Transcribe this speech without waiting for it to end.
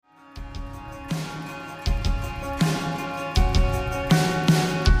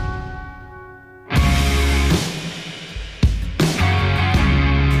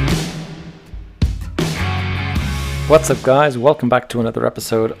What's up, guys? Welcome back to another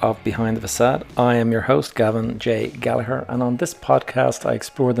episode of Behind the Facade. I am your host, Gavin J. Gallagher, and on this podcast I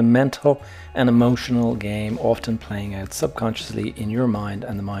explore the mental and emotional game often playing out subconsciously in your mind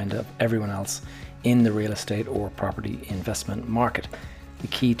and the mind of everyone else in the real estate or property investment market. The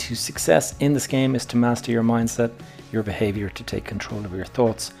key to success in this game is to master your mindset, your behavior, to take control of your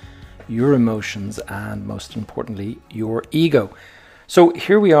thoughts, your emotions, and most importantly, your ego. So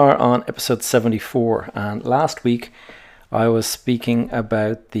here we are on episode 74, and last week I was speaking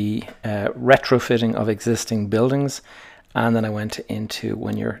about the retrofitting of existing buildings, and then I went into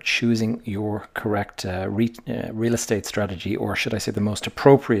when you're choosing your correct real estate strategy, or should I say the most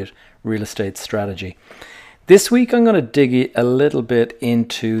appropriate real estate strategy. This week I'm going to dig a little bit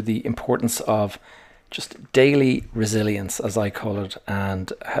into the importance of just daily resilience, as I call it,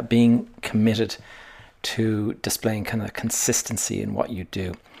 and being committed to displaying kind of consistency in what you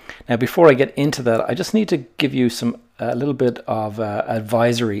do. Now, before I get into that, I just need to give you a little bit of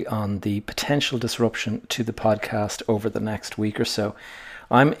advisory on the potential disruption to the podcast over the next week or so.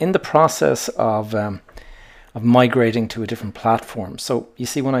 I'm in the process of migrating to a different platform. So you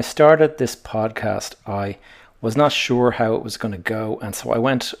see, when I started this podcast, I was not sure how it was going to go, and so I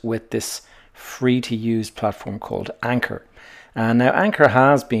went with this free to use platform called Anchor. And now Anchor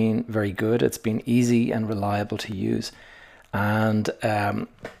has been very good. It's been easy and reliable to use. And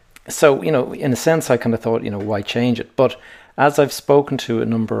so, in a sense, I kind of thought, why change it? But as I've spoken to a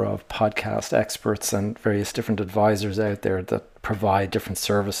number of podcast experts and various different advisors out there that provide different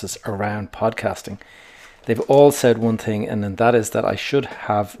services around podcasting, they've all said one thing, and then that is that I should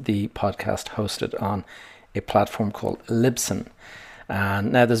have the podcast hosted on a platform called Libsyn.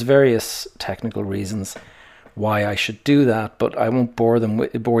 And now there's various technical reasons why I should do that, but I won't bore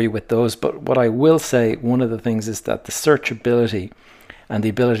you with those. But what I will say, one of the things is that the searchability and the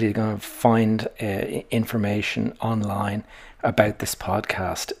ability to kind of find information online about this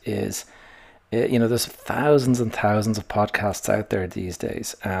podcast is, there's thousands and thousands of podcasts out there these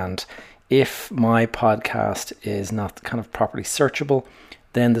days. And if my podcast is not kind of properly searchable,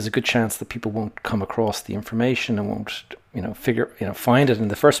 then there's a good chance that people won't come across the information and won't, find it in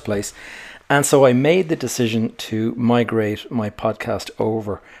the first place. And so I made the decision to migrate my podcast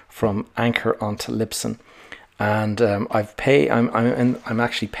over from Anchor onto Libsyn. And I'm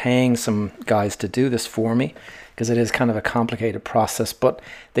actually paying some guys to do this for me, because it is kind of a complicated process. But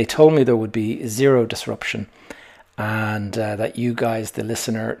they told me there would be zero disruption, and that you guys, the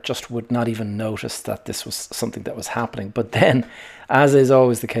listener, just would not even notice that this was something that was happening. But then, as is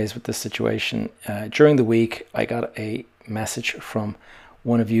always the case with this situation, during the week I got a message from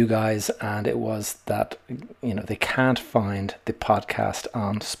one of you guys, and it was that they can't find the podcast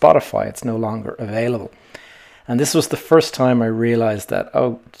on Spotify. It's no longer available. And this was the first time I realized that,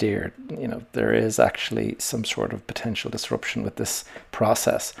 oh dear, there is actually some sort of potential disruption with this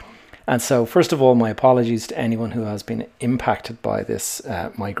process. And so, first of all, my apologies to anyone who has been impacted by this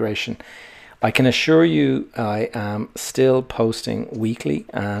migration. I can assure you I am still posting weekly,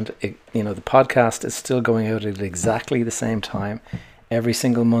 and the podcast is still going out at exactly the same time every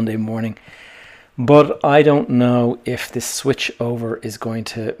single Monday morning. But I don't know if this switch over is going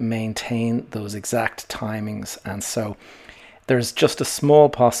to maintain those exact timings. And so there's just a small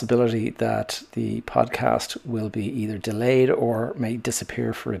possibility that the podcast will be either delayed or may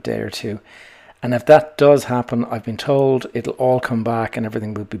disappear for a day or two. And if that does happen, I've been told it'll all come back and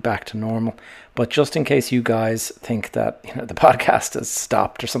everything will be back to normal. But just in case you guys think that the podcast has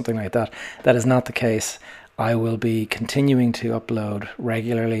stopped or something like that, that is not the case. I will be continuing to upload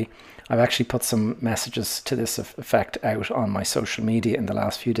regularly. I've actually put some messages to this effect out on my social media in the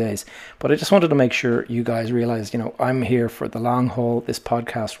last few days. But I just wanted to make sure you guys realize, I'm here for the long haul. This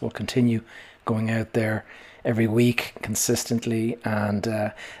podcast will continue going out there every week consistently.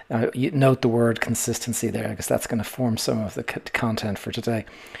 And you note the word consistency there, because that's going to form some of the content for today.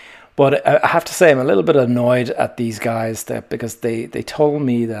 But I have to say, I'm a little bit annoyed at these guys because they told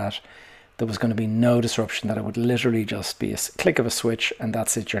me that there was going to be no disruption, that it would literally just be a click of a switch and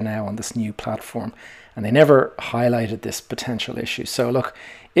that's it, you're now on this new platform. And they never highlighted this potential issue. So look,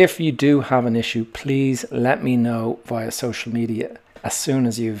 if you do have an issue, please let me know via social media as soon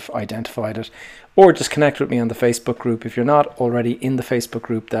as you've identified it, or just connect with me on the Facebook group. If you're not already in the Facebook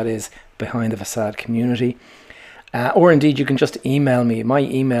group, that is Behind the Facade Community. Or indeed, you can just email me. My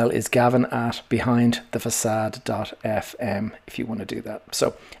email is gavin@behindthefacade.fm if you want to do that.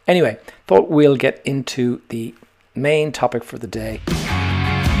 So anyway, thought we'll get into the main topic for the day.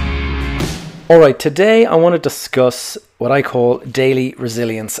 All right, today I want to discuss what I call daily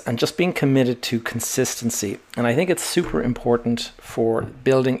resilience and just being committed to consistency. And I think it's super important for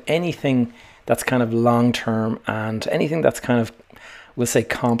building anything that's kind of long term, and anything that's kind of, we'll say,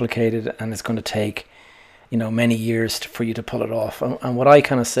 complicated and it's going to take, many years for you to pull it off. And what I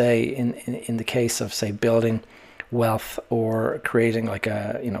kind of say in the case of, say, building wealth or creating like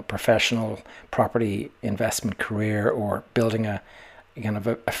a professional property investment career, or building a kind of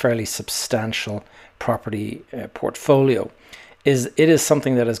a fairly substantial property portfolio, it is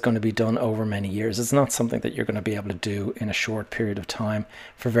something that is going to be done over many years. It's not something that you're going to be able to do in a short period of time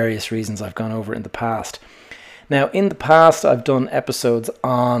for various reasons I've gone over in the past. Now, in the past, I've done episodes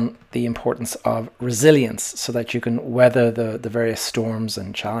on the importance of resilience so that you can weather the various storms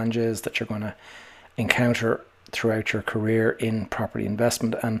and challenges that you're going to encounter throughout your career in property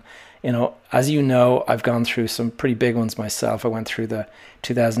investment. And, as you know, I've gone through some pretty big ones myself. I went through the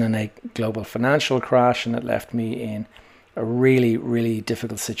 2008 global financial crash, and it left me in a really, really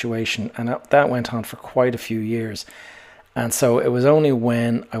difficult situation. And that went on for quite a few years. And so it was only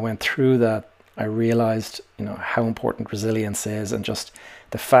when I went through that I realized, how important resilience is, and just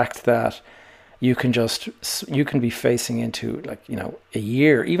the fact that you can be facing into a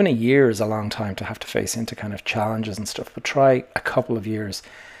year. Even a year is a long time to have to face into kind of challenges and stuff, but try a couple of years.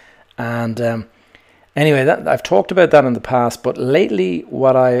 And anyway, I've talked about that in the past, but lately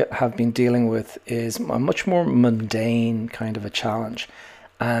what I have been dealing with is a much more mundane kind of a challenge.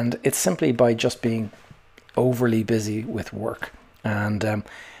 And it's simply by just being overly busy with work. And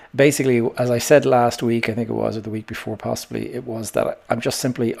basically, as I said last week, I think it was, or the week before possibly, it was that I've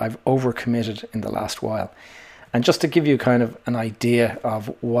overcommitted in the last while. And just to give you kind of an idea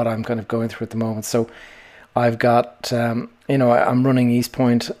of what I'm kind of going through at the moment. So I've got, I'm running East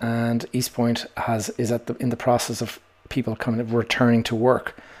Point, and East Point is in the process of people returning to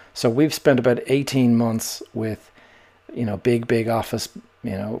work. So we've spent about 18 months with, big office,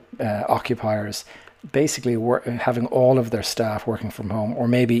 occupiers, basically having all of their staff working from home, or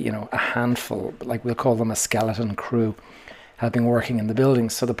maybe, a handful, like we'll call them a skeleton crew, have been working in the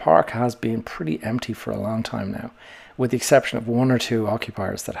buildings. So the park has been pretty empty for a long time now, with the exception of one or two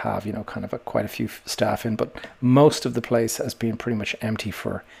occupiers that have, quite a few staff in, but most of the place has been pretty much empty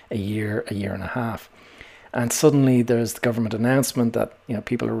for a year and a half. And suddenly there's the government announcement that,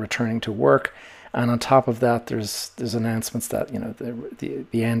 people are returning to work. And on top of that, there's announcements that,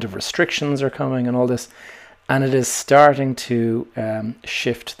 the end of restrictions are coming and all this. And it is starting to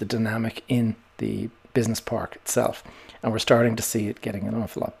shift the dynamic in the business park itself. And we're starting to see it getting an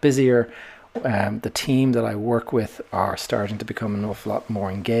awful lot busier. The team that I work with are starting to become an awful lot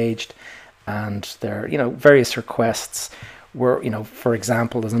more engaged. And there are, various requests where, for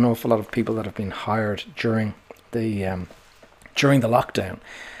example, there's an awful lot of people that have been hired during the lockdown.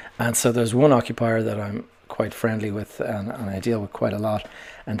 And so there's one occupier that I'm quite friendly with and I deal with quite a lot.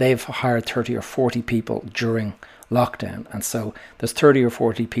 And they've hired 30 or 40 people during lockdown. And so there's 30 or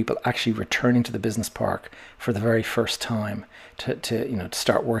 40 people actually returning to the business park for the very first time to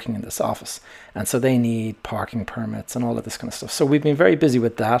start working in this office. And so they need parking permits and all of this kind of stuff. So we've been very busy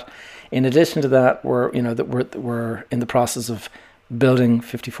with that. In addition to that, we're in the process of building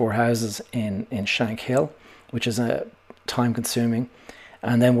 54 houses in Shankill, which is time consuming.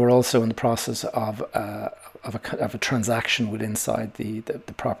 And then we're also in the process of a transaction within inside the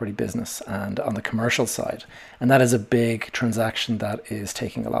property business and on the commercial side. And that is a big transaction that is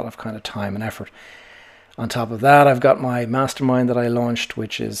taking a lot of kind of time and effort. On top of that, I've got my mastermind that I launched,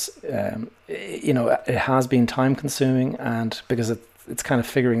 which is, it has been time consuming, and because it's kind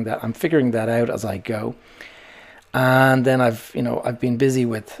of I'm figuring that out as I go. And then I've been busy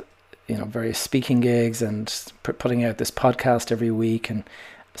with various speaking gigs and putting out this podcast every week. And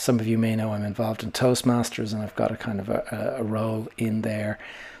some of you may know I'm involved in Toastmasters, and I've got a kind of a role in there.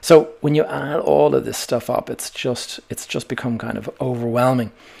 So when you add all of this stuff up, it's just become kind of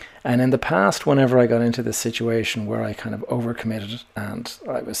overwhelming. And in the past, whenever I got into this situation where I kind of overcommitted and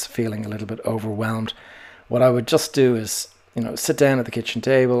I was feeling a little bit overwhelmed, what I would just do is sit down at the kitchen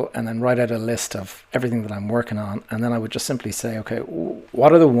table and then write out a list of everything that I'm working on. And then I would just simply say, okay,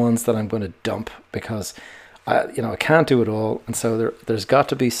 what are the ones that I'm going to dump? Because I can't do it all. And so there's got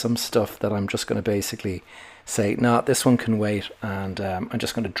to be some stuff that I'm just going to basically say, no, this one can wait. And I'm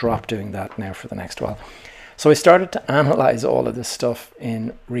just going to drop doing that now for the next while. So I started to analyze all of this stuff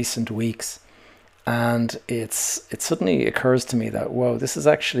in recent weeks. And it suddenly occurs to me that, whoa, this is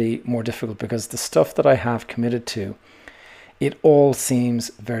actually more difficult, because the stuff that I have committed to, it all seems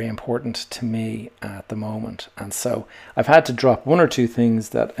very important to me at the moment. And so I've had to drop one or two things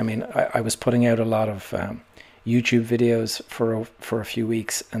that, I was putting out a lot of YouTube videos for a few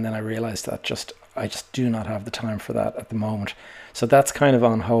weeks, and then I realized that I just do not have the time for that at the moment. So that's kind of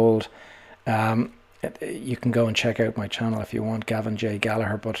on hold. you can go and check out my channel if you want, Gavin J.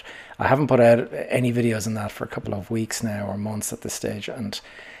 Gallagher, but I haven't put out any videos in that for a couple of weeks now, or months at this stage, and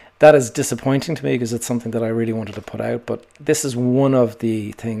that is disappointing to me because it's something that I really wanted to put out. But this is one of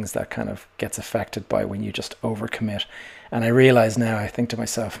the things that kind of gets affected by when you just overcommit. And I realize now, I think to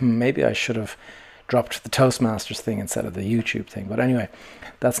myself, maybe I should have dropped the Toastmasters thing instead of the YouTube thing. But anyway,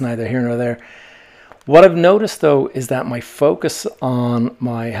 that's neither here nor there. What I've noticed though is that my focus on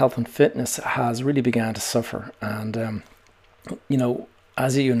my health and fitness has really began to suffer. And,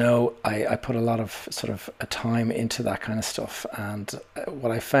 as you know, I put a lot of sort of a time into that kind of stuff. And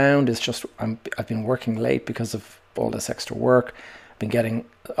what I found is just I've been working late because of all this extra work. I've been getting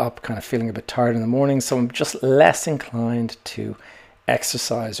up kind of feeling a bit tired in the morning. So I'm just less inclined to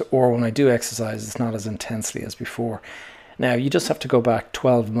exercise, or when I do exercise, it's not as intensely as before. Now, you just have to go back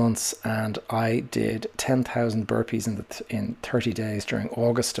 12 months, and I did 10,000 burpees in 30 days during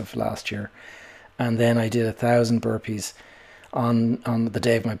August of last year. And then I did 1,000 burpees on the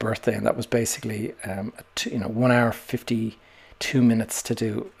day of my birthday, and that was basically 1 hour 52 minutes to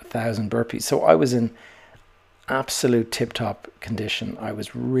do 1,000 burpees. So I was in absolute tip-top condition. I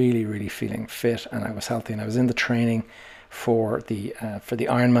was really, really feeling fit, and I was healthy, and I was in the training for the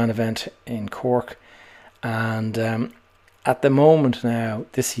Ironman event in Cork. And at the moment now,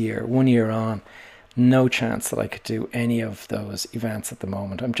 this year, 1 year on, no chance that I could do any of those events at the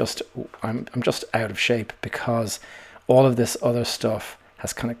moment. I'm just out of shape because all of this other stuff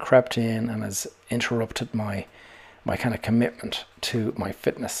has kind of crept in and has interrupted my kind of commitment to my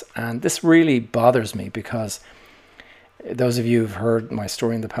fitness. And this really bothers me because those of you who've heard my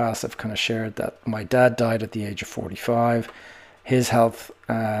story in the past, I've kind of shared that my dad died at the age of 45. His health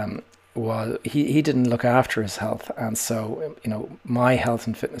was, he didn't look after his health. And so, my health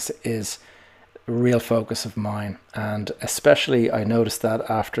and fitness is a real focus of mine. And especially I noticed that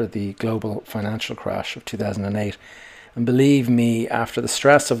after the global financial crash of 2008. And believe me, after the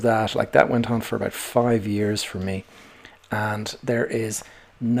stress of that, like that went on for about 5 years for me. And there is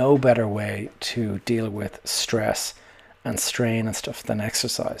no better way to deal with stress and strain and stuff than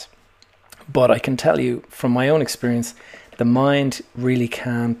exercise. But I can tell you from my own experience, the mind really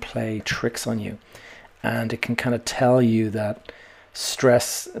can play tricks on you, and it can kind of tell you that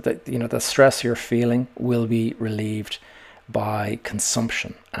stress, the stress you're feeling will be relieved by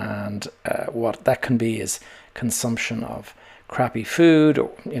consumption. And what that can be is consumption of crappy food,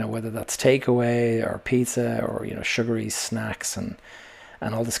 or whether that's takeaway or pizza or sugary snacks and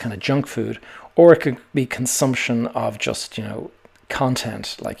all this kind of junk food, or it could be consumption of just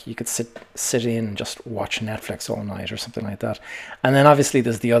content, like you could sit in and just watch Netflix all night or something like that. And then obviously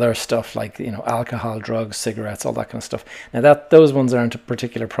there's the other stuff like alcohol, drugs, cigarettes, all that kind of stuff. Now those ones aren't a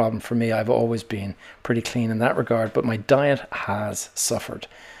particular problem for me. I've always been pretty clean in that regard, but my diet has suffered.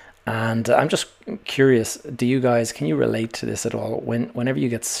 And I'm just curious, can you relate to this at all? Whenever you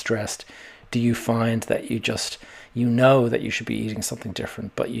get stressed, do you find that you know that you should be eating something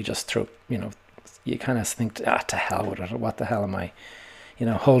different, but you just you kind of think, to hell with it. What the hell am I,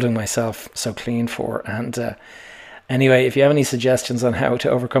 holding myself so clean for? And anyway, if you have any suggestions on how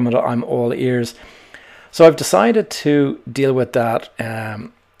to overcome it, I'm all ears. So I've decided to deal with that.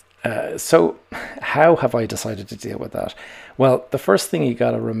 So how have I decided to deal with that? Well, the first thing you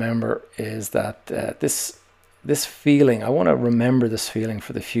got to remember is that this feeling, I want to remember this feeling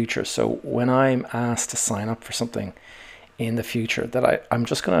for the future. So when I'm asked to sign up for something in the future,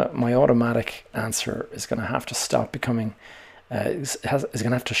 that my automatic answer is going to have to stop becoming, is going to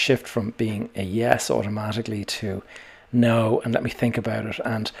have to shift from being a yes automatically to no, and let me think about it.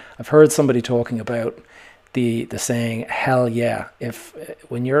 And I've heard somebody talking about the saying, hell yeah.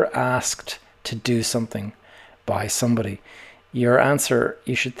 When you're asked to do something by somebody, your answer,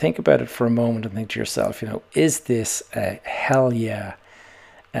 you should think about it for a moment and think to yourself, is this a hell yeah?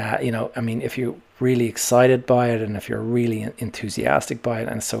 If you're really excited by it and if you're really enthusiastic by it,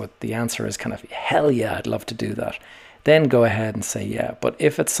 and so the answer is kind of, hell yeah, I'd love to do that, then go ahead and say yeah. But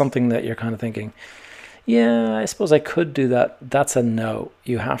if it's something that you're kind of thinking, yeah, I suppose I could do that, that's a no.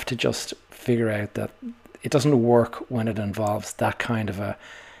 You have to just figure out that it doesn't work when it involves that kind of a,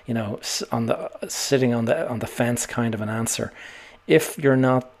 sitting on the fence kind of an answer. If you're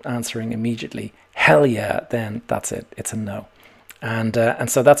not answering immediately, hell yeah, then that's it. It's a no. And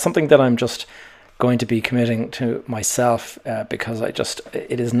so that's something that I'm just going to be committing to myself because it just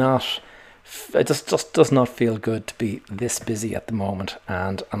does not feel good to be this busy at the moment.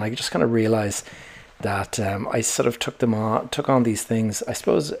 And I just kind of realized that I sort of took on these things, I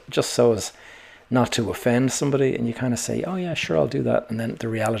suppose, just so as not to offend somebody, and you kind of say, oh yeah, sure, I'll do that. And then the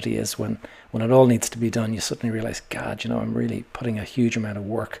reality is when it all needs to be done, you suddenly realize, God, I'm really putting a huge amount of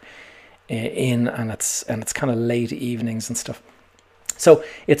work in, and it's kind of late evenings and stuff. So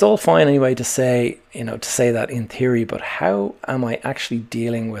it's all fine anyway to say, that in theory, but how am I actually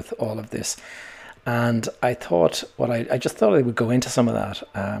dealing with all of this? And I thought I just thought I would go into some of that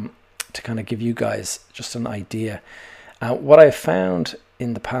to kind of give you guys just an idea. What I found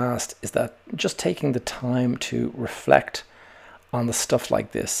in the past is that just taking the time to reflect on the stuff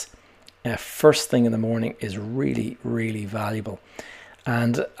like this first thing in the morning is really, really valuable.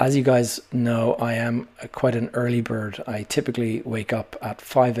 And as you guys know, I am quite an early bird. I typically wake up at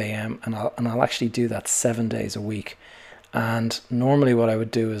 5 a.m. and I'll actually do that 7 days a week. And normally what I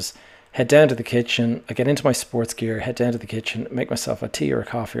would do is head down to the kitchen, I get into my sports gear, head down to the kitchen, make myself a tea or a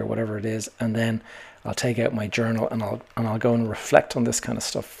coffee or whatever it is, and then I'll take out my journal and I'll go and reflect on this kind of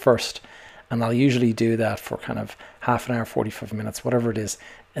stuff first. And I'll usually do that for kind of half an hour, 45 minutes, whatever it is,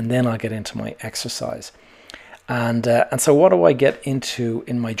 and then I'll get into my exercise. And so what do I get into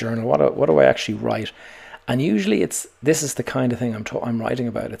in my journal? What do I actually write? And usually this is the kind of thing I'm writing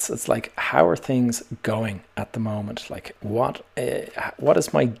about. It's like, how are things going at the moment? Like what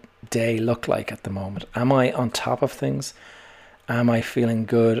does my day look like at the moment? Am I on top of things? Am I feeling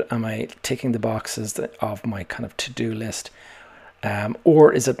good? Am I ticking the boxes of my kind of to-do list?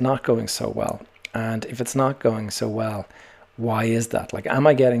 Or is it not going so well? And if it's not going so well, why is that? Like, am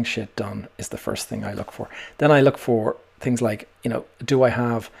I getting shit done is the first thing I look for. Then I look for things like, do I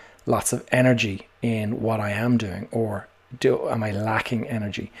have lots of energy in what I am doing, or am I lacking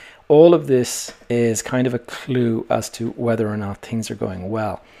energy? All of this is kind of a clue as to whether or not things are going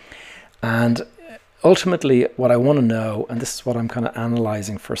well. And ultimately what I want to know, and this is what I'm kind of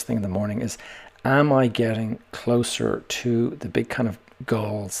analyzing first thing in the morning, is am I getting closer to the big kind of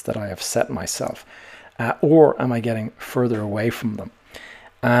goals that I have set myself? Or am I getting further away from them?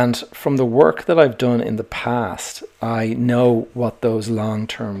 And from the work that I've done in the past, I know what those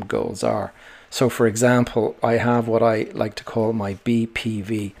long-term goals are. So for example, I have what I like to call my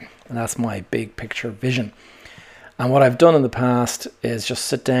BPV, and that's my big picture vision. And what I've done in the past is just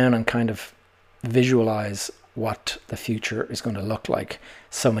sit down and kind of visualize what the future is going to look like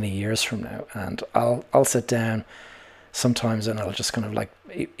so many years from now. And I'll sit down sometimes and I'll just kind of like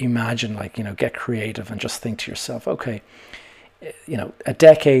imagine, like, get creative and just think to yourself, okay, a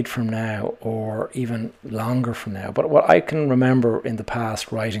decade from now or even longer from now. But what I can remember in the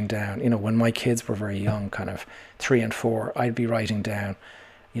past writing down, when my kids were very young, kind of 3 and 4, I'd be writing down,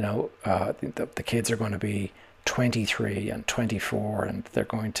 the kids are going to be 23 and 24 and they're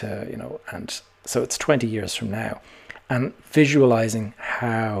going to, and so it's 20 years from now, and visualizing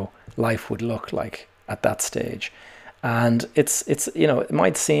how life would look like at that stage. And it's it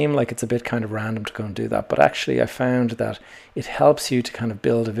might seem like it's a bit kind of random to go and do that, but actually I found that it helps you to kind of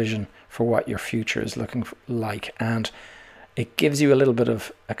build a vision for what your future is looking like, and it gives you a little bit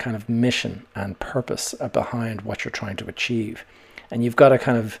of a kind of mission and purpose behind what you're trying to achieve. And you've got to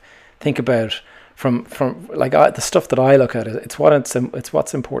kind of think about from like the stuff that I look at, it's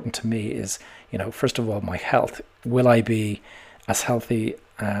what's important to me is, first of all, my health. Will I be as healthy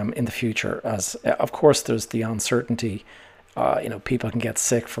in the future? As of course there's the uncertainty, people can get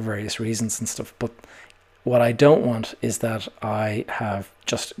sick for various reasons and stuff, but what I don't want is that I have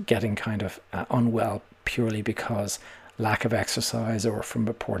just getting kind of unwell purely because lack of exercise or from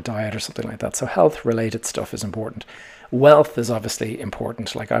a poor diet or something like that. So health related stuff is important. Wealth is obviously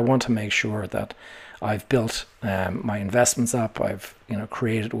important. Like, I want to make sure that I've built my investments up, I've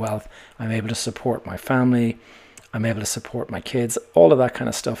created wealth, I'm able to support my family, I'm able to support my kids, all of that kind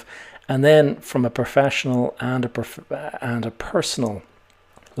of stuff. And then from a professional and a personal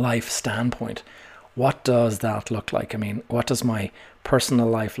life standpoint, what does that look like? I mean, what does my personal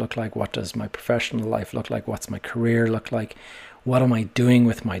life look like? What does my professional life look like? What's my career look like? What am I doing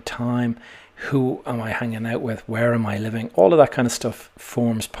with my time? Who am I hanging out with? Where am I living? All of that kind of stuff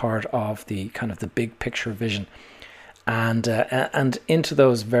forms part of the kind of the big picture vision. And into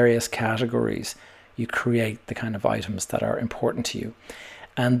those various categories, you create the kind of items that are important to you.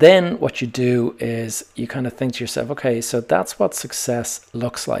 And then what you do is you kind of think to yourself, okay, so that's what success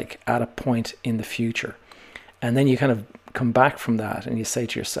looks like at a point in the future. And then you kind of come back from that and you say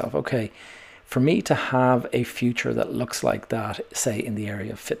to yourself, okay, for me to have a future that looks like that, say in the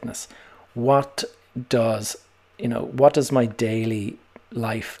area of fitness, what does my daily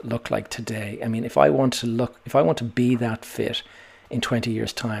life look like today? I mean, if I want to be that fit in 20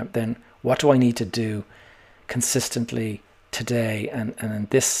 years time, then what do I need to do consistently today and in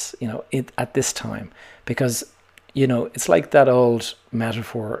this, at this time? Because, it's like that old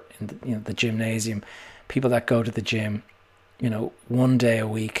metaphor in the gymnasium, people that go to the gym, one day a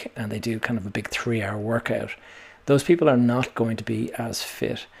week and they do kind of a big 3-hour workout. Those people are not going to be as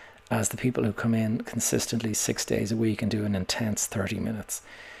fit as the people who come in consistently 6 days a week and do an intense 30 minutes.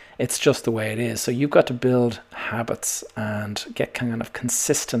 It's just the way it is. So you've got to build habits and get kind of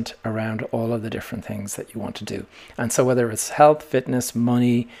consistent around all of the different things that you want to do. And so whether it's health, fitness,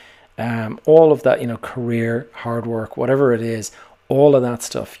 money, all of that, career, hard work, whatever it is, all of that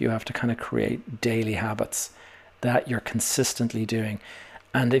stuff, you have to kind of create daily habits that you're consistently doing.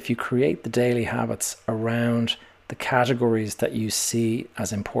 And if you create the daily habits around the categories that you see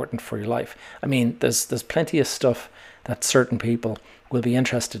as important for your life, I mean, there's plenty of stuff that certain people will be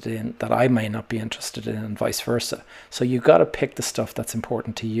interested in that I may not be interested in, and vice versa. So you've got to pick the stuff that's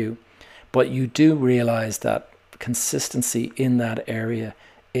important to you. But you do realize that consistency in that area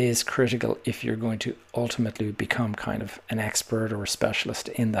is critical if you're going to ultimately become kind of an expert or a specialist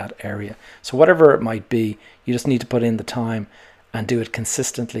in that area. So whatever it might be, you just need to put in the time and do it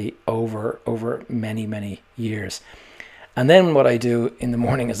consistently over many, many years. And then what I do in the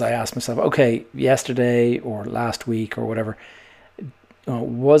morning is I ask myself, okay, yesterday or last week or whatever,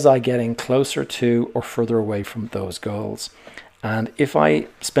 was I getting closer to or further away from those goals? And if I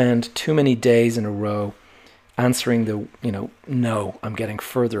spend too many days in a row answering the, no, I'm getting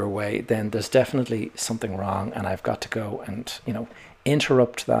further away, then there's definitely something wrong, and I've got to go and,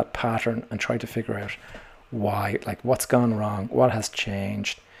 interrupt that pattern and try to figure out why, like what's gone wrong, what has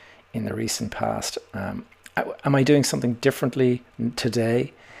changed in the recent past. Am I doing something differently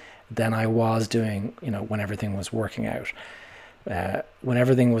today than I was doing, when everything was working out? When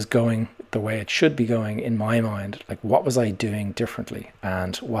everything was going the way it should be going in my mind, like what was I doing differently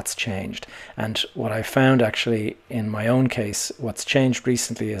and what's changed? And what I found actually in my own case, what's changed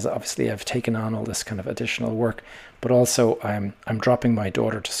recently is obviously I've taken on all this kind of additional work, but also I'm dropping my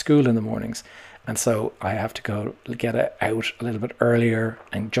daughter to school in the mornings. And so I have to go get her out a little bit earlier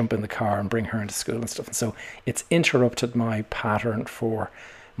and jump in the car and bring her into school and stuff. And so it's interrupted my pattern for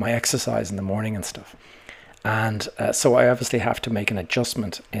my exercise in the morning and stuff. And so I obviously have to make an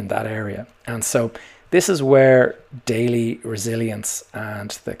adjustment in that area. And so this is where daily resilience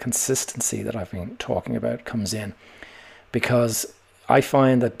and the consistency that I've been talking about comes in, because I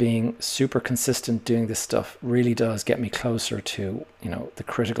find that being super consistent doing this stuff really does get me closer to, the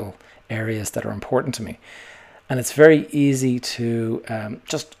critical areas that are important to me. And it's very easy to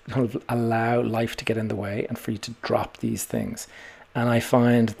just kind of allow life to get in the way and for you to drop these things. And I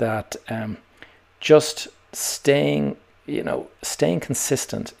find that just staying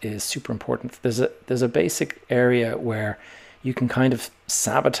consistent is super important. There's a basic area where you can kind of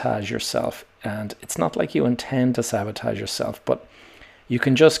sabotage yourself, and it's not like you intend to sabotage yourself, but you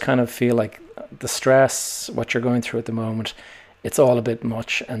can just kind of feel like the stress, what you're going through at the moment, it's all a bit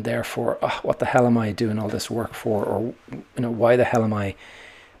much, and therefore, what the hell am I doing all this work for? Or why the hell am I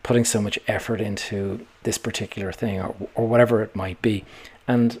putting so much effort into this particular thing, or whatever it might be.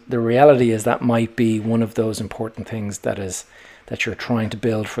 And the reality is that might be one of those important things that you're trying to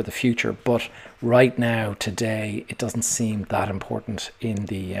build for the future. But right now, today, it doesn't seem that important in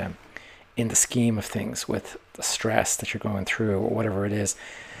the scheme of things, with the stress that you're going through or whatever it is.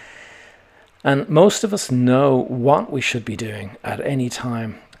 And most of us know what we should be doing at any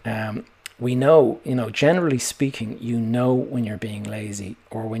time. We know, generally speaking, when you're being lazy,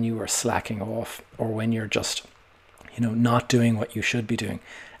 or when you are slacking off, or when you're just not doing what you should be doing.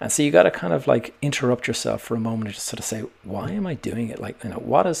 And so you got to kind of like interrupt yourself for a moment and just sort of say, why am I doing it? Like,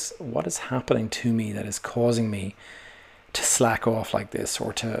 what is happening to me that is causing me to slack off like this,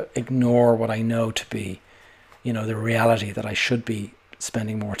 or to ignore what I know to be, the reality that I should be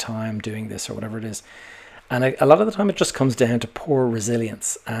spending more time doing this, or whatever it is. And a lot of the time it just comes down to poor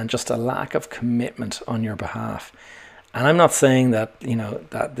resilience and just a lack of commitment on your behalf. And I'm not saying that,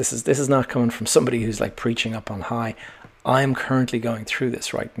 that this is not coming from somebody who's like preaching up on high. I'm currently going through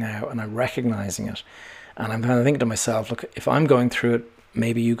this right now, and I'm recognizing it. And I'm kind of thinking to myself, look, if I'm going through it,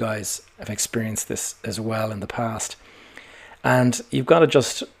 maybe you guys have experienced this as well in the past. And you've got to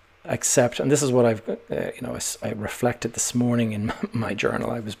just accept, and this is what I reflected this morning in my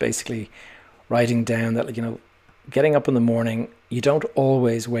journal. I was basically writing down that, getting up in the morning, you don't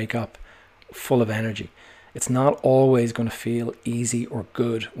always wake up full of energy. It's not always going to feel easy or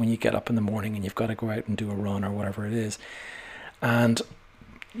good when you get up in the morning and you've got to go out and do a run or whatever it is. And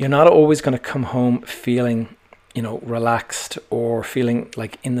you're not always going to come home feeling, relaxed, or feeling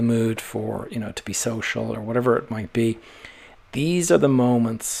like in the mood for, to be social or whatever it might be. These are the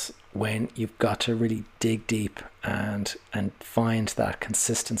moments when you've got to really dig deep and find that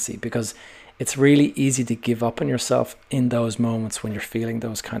consistency, because it's really easy to give up on yourself in those moments when you're feeling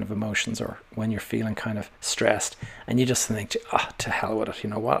those kind of emotions, or when you're feeling kind of stressed, and you just think, to hell with it,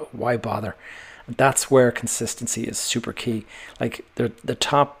 what, why bother? That's where consistency is super key. Like the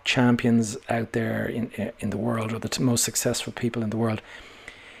top champions out there in the world, or the most successful people in the world,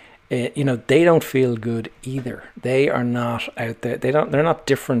 they don't feel good either. They are not out there. They're not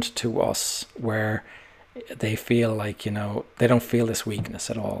different to us, where they feel like, they don't feel this weakness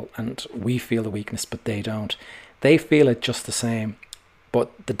at all. And we feel the weakness, but they don't. They feel it just the same.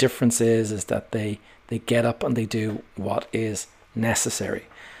 But the difference is that they get up and they do what is necessary.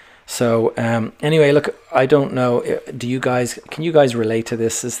 So anyway, look, I don't know. Can you guys relate to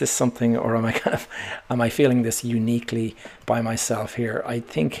this? Is this something, or am I feeling this uniquely by myself here? I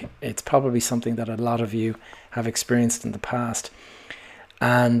think it's probably something that a lot of you have experienced in the past.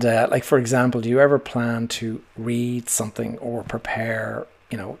 And like, for example, do you ever plan to read something or prepare,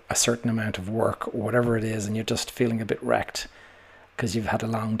 a certain amount of work or whatever it is, and you're just feeling a bit wrecked because you've had a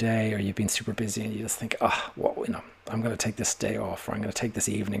long day or you've been super busy, and you just think, I'm going to take this day off, or I'm going to take this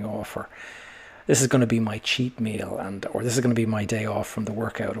evening off, or this is going to be my cheat meal, or this is going to be my day off from the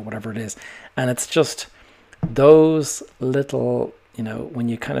workout, or whatever it is. And it's just those little, when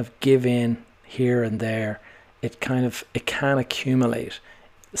you kind of give in here and there, it can accumulate,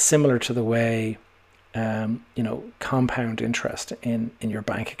 similar to the way, compound interest in your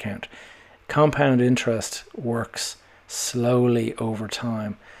bank account. Compound interest works slowly over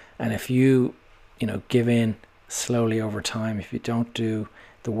time. And if you, give in slowly over time, if you don't do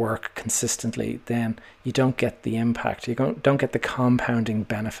the work consistently, then you don't get the impact. You don't get the compounding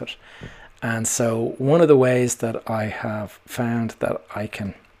benefit. And so one of the ways that I have found that I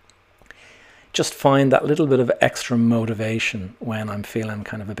can just find that little bit of extra motivation when I'm feeling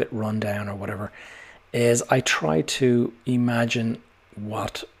kind of a bit run down or whatever, is I try to imagine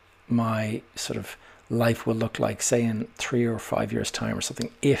what my sort of life will look like, say in 3 or 5 years' time or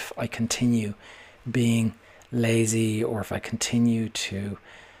something, if I continue being lazy, or if I continue to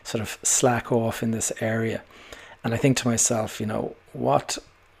sort of slack off in this area. And I think to myself, what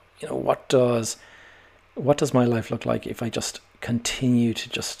does my life look like if I just continue to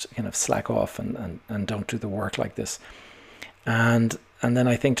just slack off and don't do the work like this? And then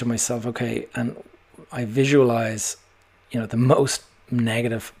I think to myself, okay, and I visualize the most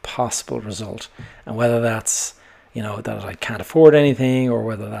negative possible result, and whether that's that I can't afford anything, or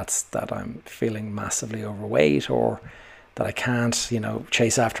whether that's that I'm feeling massively overweight, or that I can't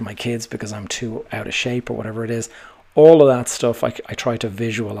chase after my kids because I'm too out of shape, or whatever it is. All of that stuff I try to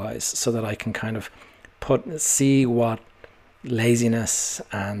visualize, so that I can kind of see what laziness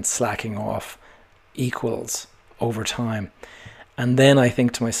and slacking off equals over time. And then I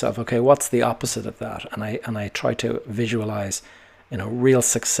think to myself, okay, what's the opposite of that? And I try to visualize real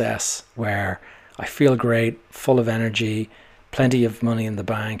success, where I feel great, full of energy, plenty of money in the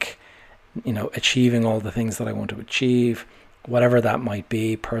bank, achieving all the things that I want to achieve, whatever that might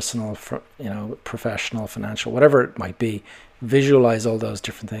be, personal, professional, financial, whatever it might be. Visualize all those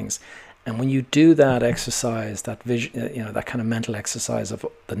different things. And when you do that exercise, that that kind of mental exercise of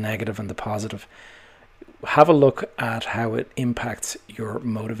the negative and the positive, have a look at how it impacts your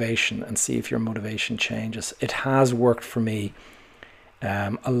motivation, and see if your motivation changes. It has worked for me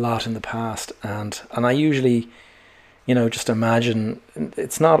a lot in the past, and I usually just imagine.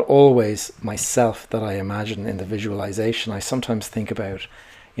 It's not always myself that I imagine in the visualization. I sometimes think about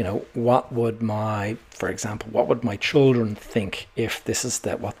what would my children think if this is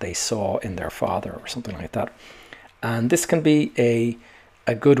what they saw in their father, or something like that. And this can be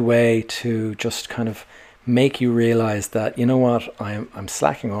a good way to just kind of make you realize that, I'm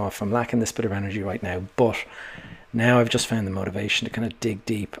slacking off, I'm lacking this bit of energy right now, but now I've just found the motivation to kind of dig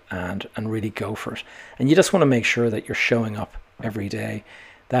deep and really go for it. And you just want to make sure that you're showing up every day.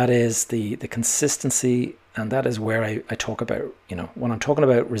 That is the consistency, and that is where I talk about, when I'm talking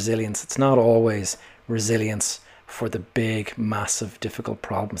about resilience, it's not always resilience for the big, massive, difficult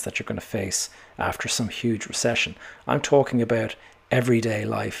problems that you're going to face after some huge recession. I'm talking about everyday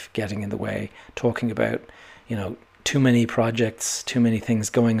life getting in the way, talking about, too many projects, too many things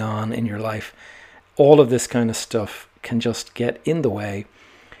going on in your life. All of this kind of stuff can just get in the way,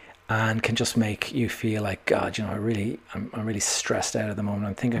 and can just make you feel like, God, I'm really stressed out at the moment.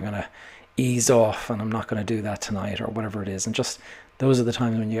 I think I'm going to ease off, and I'm not going to do that tonight, or whatever it is. And just those are the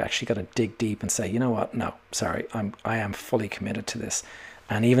times when you actually got to dig deep and say, you know what? No, sorry, I am fully committed to this.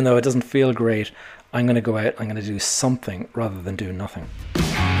 And even though it doesn't feel great, I'm going to go out, I'm going to do something rather than do nothing.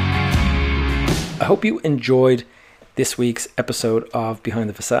 I hope you enjoyed this week's episode of Behind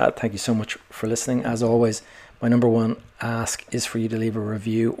the Facade. Thank you so much for listening. As always, My number one ask is for you to leave a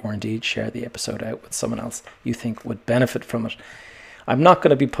review or indeed share the episode out with someone else you think would benefit from it. I'm not going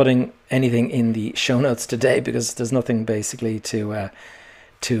to be putting anything in the show notes today because there's nothing basically to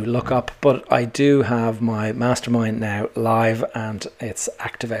look up, but I do have my mastermind now live and it's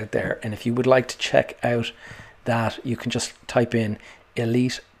active out there. And if you would like to check out that, you can just type in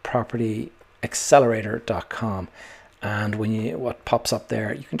elitepropertyaccelerator.com, and what pops up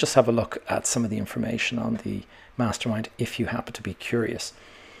there, you can just have a look at some of the information on the mastermind if you happen to be curious.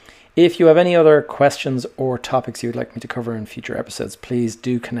 If you have any other questions or topics you would like me to cover in future episodes, please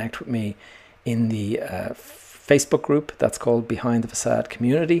do connect with me in the Facebook group that's called Behind the Facade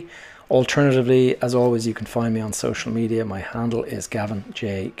Community. Alternatively, as always, you can find me on social media. My handle is Gavin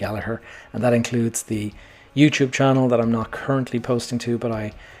J. Gallagher, and that includes the YouTube channel that I'm not currently posting to, but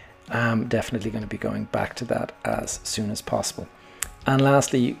I am definitely going to be going back to that as soon as possible. And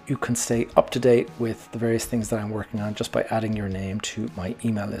lastly, you can stay up to date with the various things that I'm working on just by adding your name to my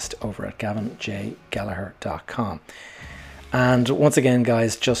email list over at gavinjgallagher.com. And once again,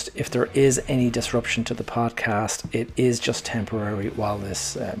 guys, just if there is any disruption to the podcast, it is just temporary while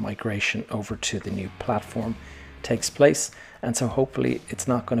this migration over to the new platform takes place. And so hopefully it's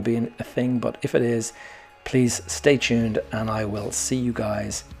not going to be a thing, but if it is, please stay tuned and I will see you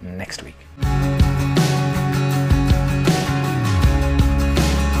guys next week.